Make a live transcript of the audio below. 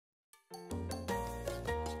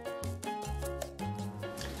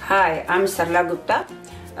Hi, I'm Sarala Gupta.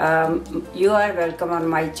 You are welcome on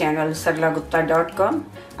my channel saralagupta.com.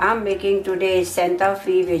 I'm making today Santa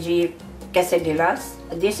Fe Veggie Quesadillas.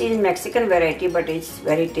 This is Mexican variety, but it's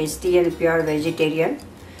very tasty and pure vegetarian,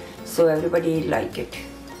 so everybody like it.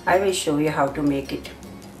 I will show you how to make it.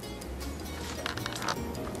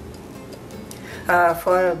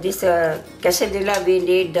 For this quesadilla we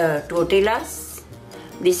need tortillas.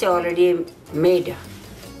 This is already made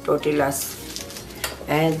tortillas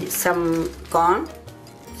and some corn.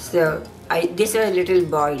 So this is a little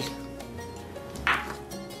boiled,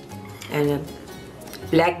 and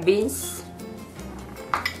black beans,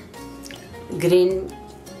 green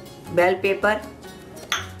bell pepper,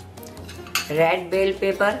 red bell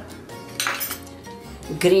pepper,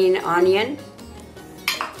 green onion,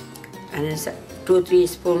 and 2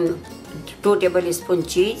 tablespoon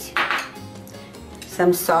cheese,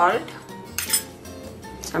 some salt,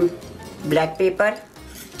 some black pepper,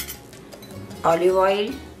 olive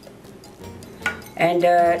oil, and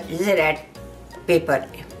this is red pepper.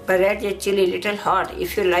 But red is chili little hot.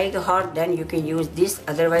 If you like hot, then you can use this.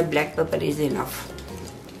 Otherwise, black pepper is enough.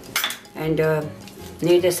 And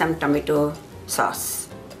need some tomato sauce.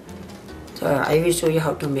 So I will show you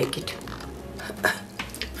how to make it.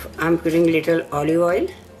 I'm putting little olive oil,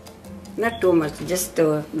 not too much, just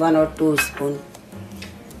 1 or 2 spoon.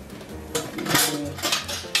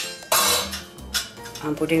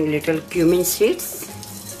 I'm putting little cumin seeds.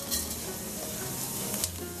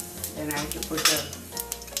 Then I have to put the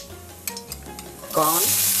corn.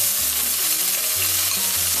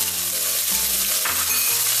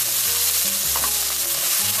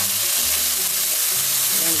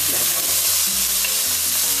 And black pepper.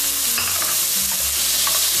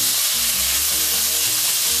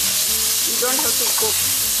 You don't have to cook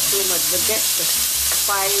too much, but just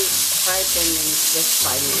 5-10 minutes, just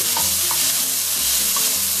 5 minutes.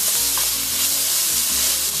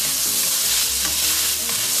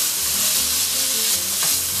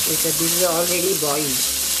 Because this is already boiled,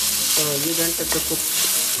 so you don't have to cook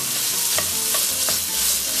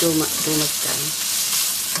too much time.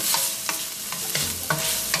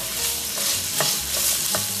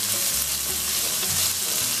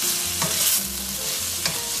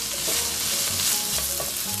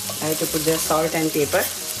 I have to put the salt and pepper.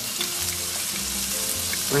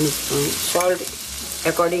 1 spoon. Salt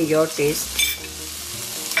according your taste.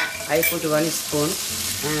 I put 1 spoon,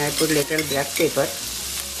 and I put little black pepper.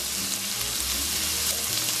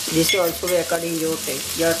 This is also according your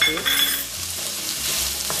taste.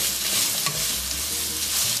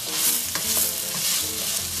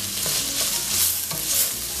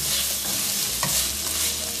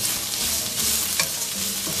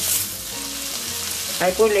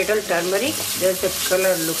 I put little turmeric. Just the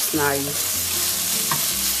color looks nice.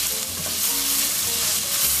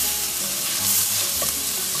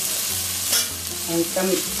 And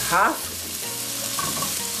some half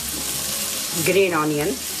green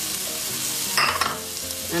onion.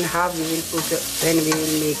 And half we will put when we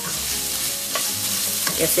will make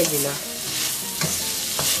quesadilla.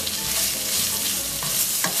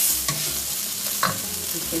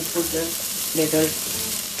 You can put the little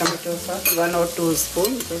tomato sauce, 1 or 2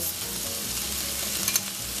 spoons.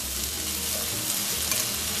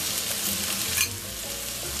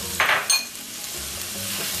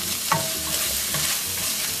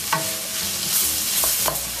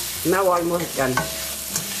 Now almost done.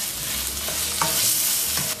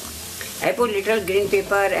 I put little green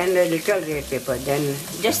pepper and a little red pepper, then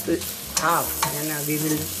just half, and we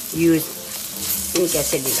will use in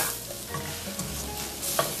quesadilla.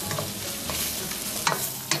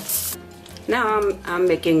 Now I'm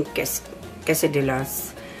making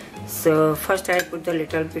quesadillas. So first I put a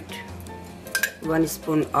little bit, 1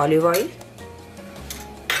 spoon olive oil.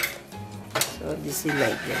 So this is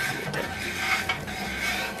like that.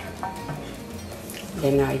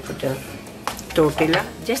 Then I put a tortilla.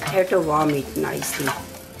 Just have to warm it nicely,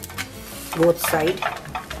 both sides.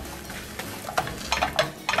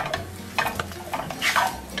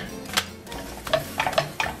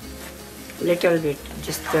 Little bit,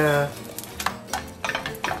 just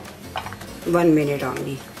 1 minute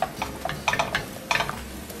only.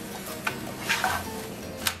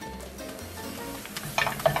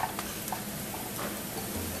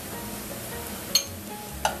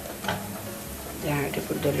 Then I have to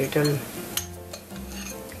put the little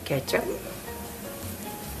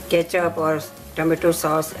ketchup or tomato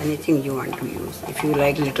sauce, anything you want to use. If you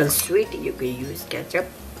like little sweet, you can use ketchup.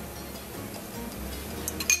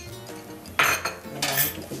 Then I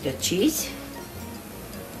have to put the cheese.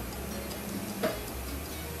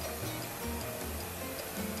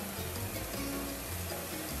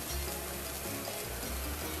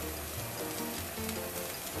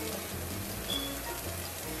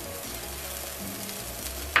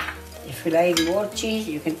 If you like more cheese,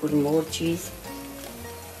 you can put more cheese.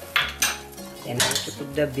 Then I have to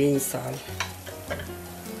put the beans all.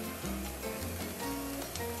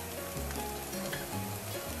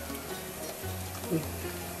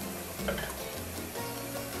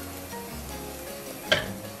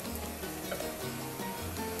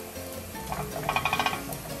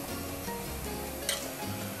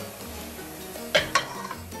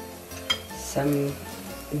 Some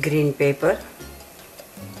green pepper,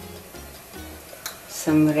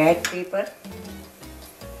 some red pepper,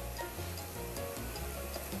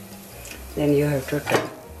 then you have to turn.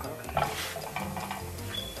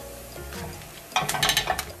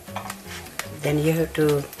 Then you have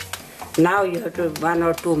to, now you have to 1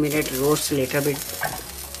 or 2 minutes roast little bit,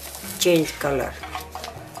 change color.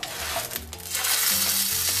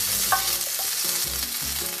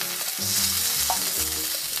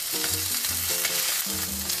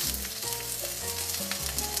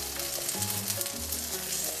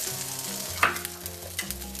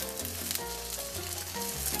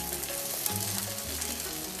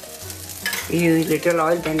 You use little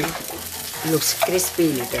oil, then it looks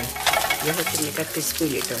crispy little. You have to make a crispy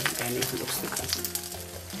little, then it looks nice.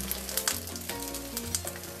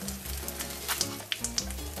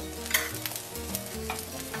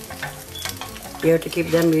 You have to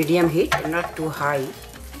keep the medium heat, not too high.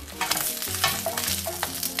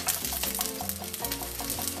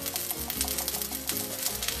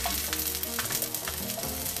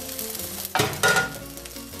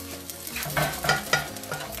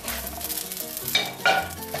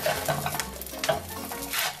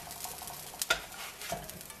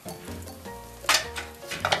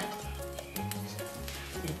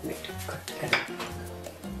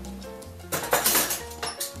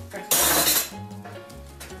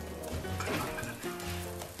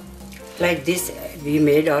 Like this we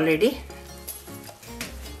made already,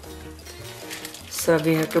 so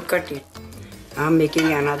we have to cut it. I'm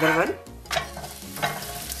making another one.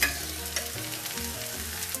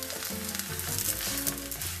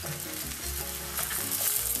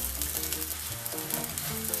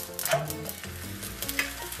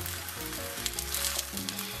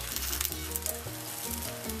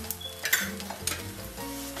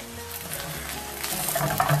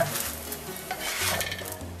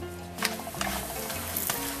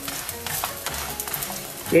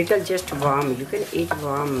 Little just warm, you can eat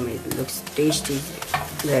warm, it looks tasty,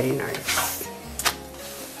 very nice.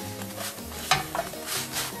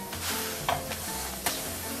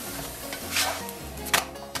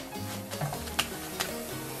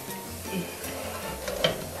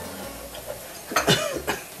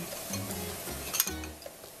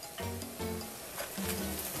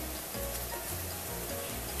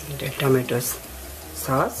 The tomato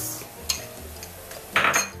sauce,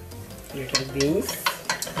 little beans.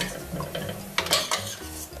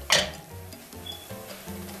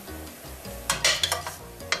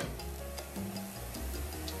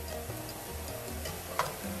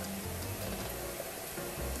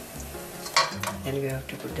 Then we have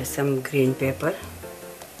to put some green pepper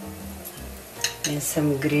and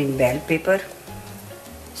some green bell pepper,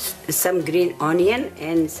 some green onion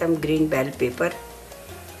and some green bell pepper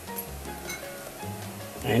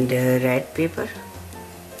and red pepper.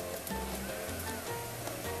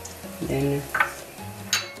 Then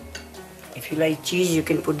if you like cheese, you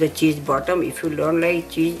can put the cheese bottom. If you don't like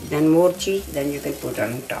cheese, then more cheese, then you can put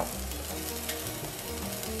on top.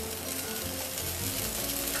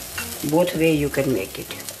 Both way you can make it.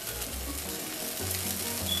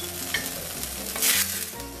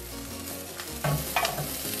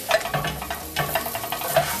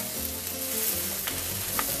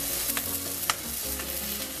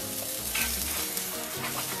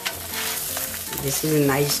 This is a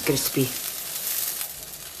nice crispy.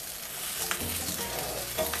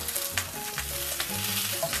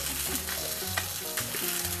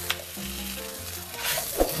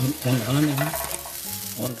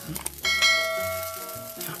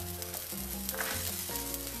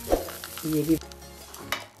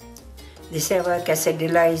 This our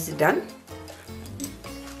quesadilla is done.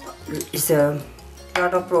 It's a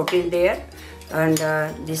lot of protein there, and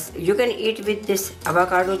this you can eat with this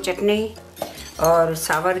avocado chutney or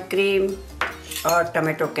sour cream or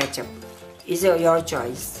tomato ketchup. Is your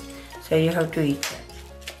choice. So you have to eat.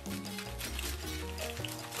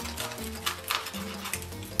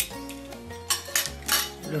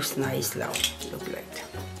 Looks nice now. Look like that.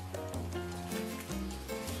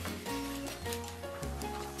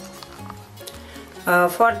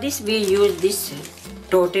 For this we use this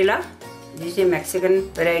tortilla. This is a Mexican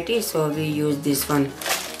variety, so we use this one.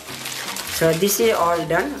 So this is all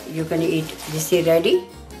done. You can eat. This is ready,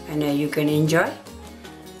 and you can enjoy.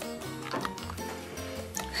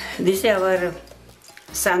 This is our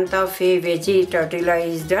Santa Fe veggie tortilla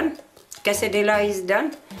is done. Quesadilla is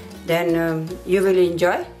done. Then you will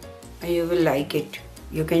enjoy and you will like it.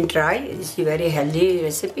 You can try. This is a very healthy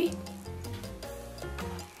recipe.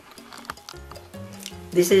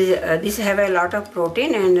 This have a lot of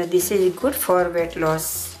protein, and this is good for weight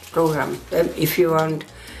loss program. If you want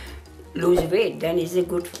lose weight, then it's a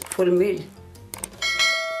good full meal.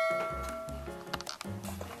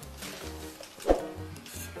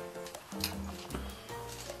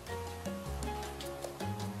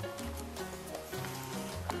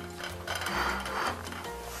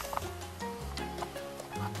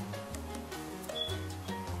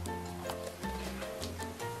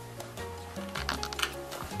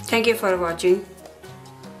 Thank you for watching.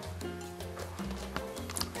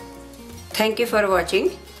 Thank you for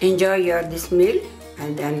watching. Enjoy this meal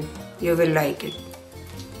and then you will like it.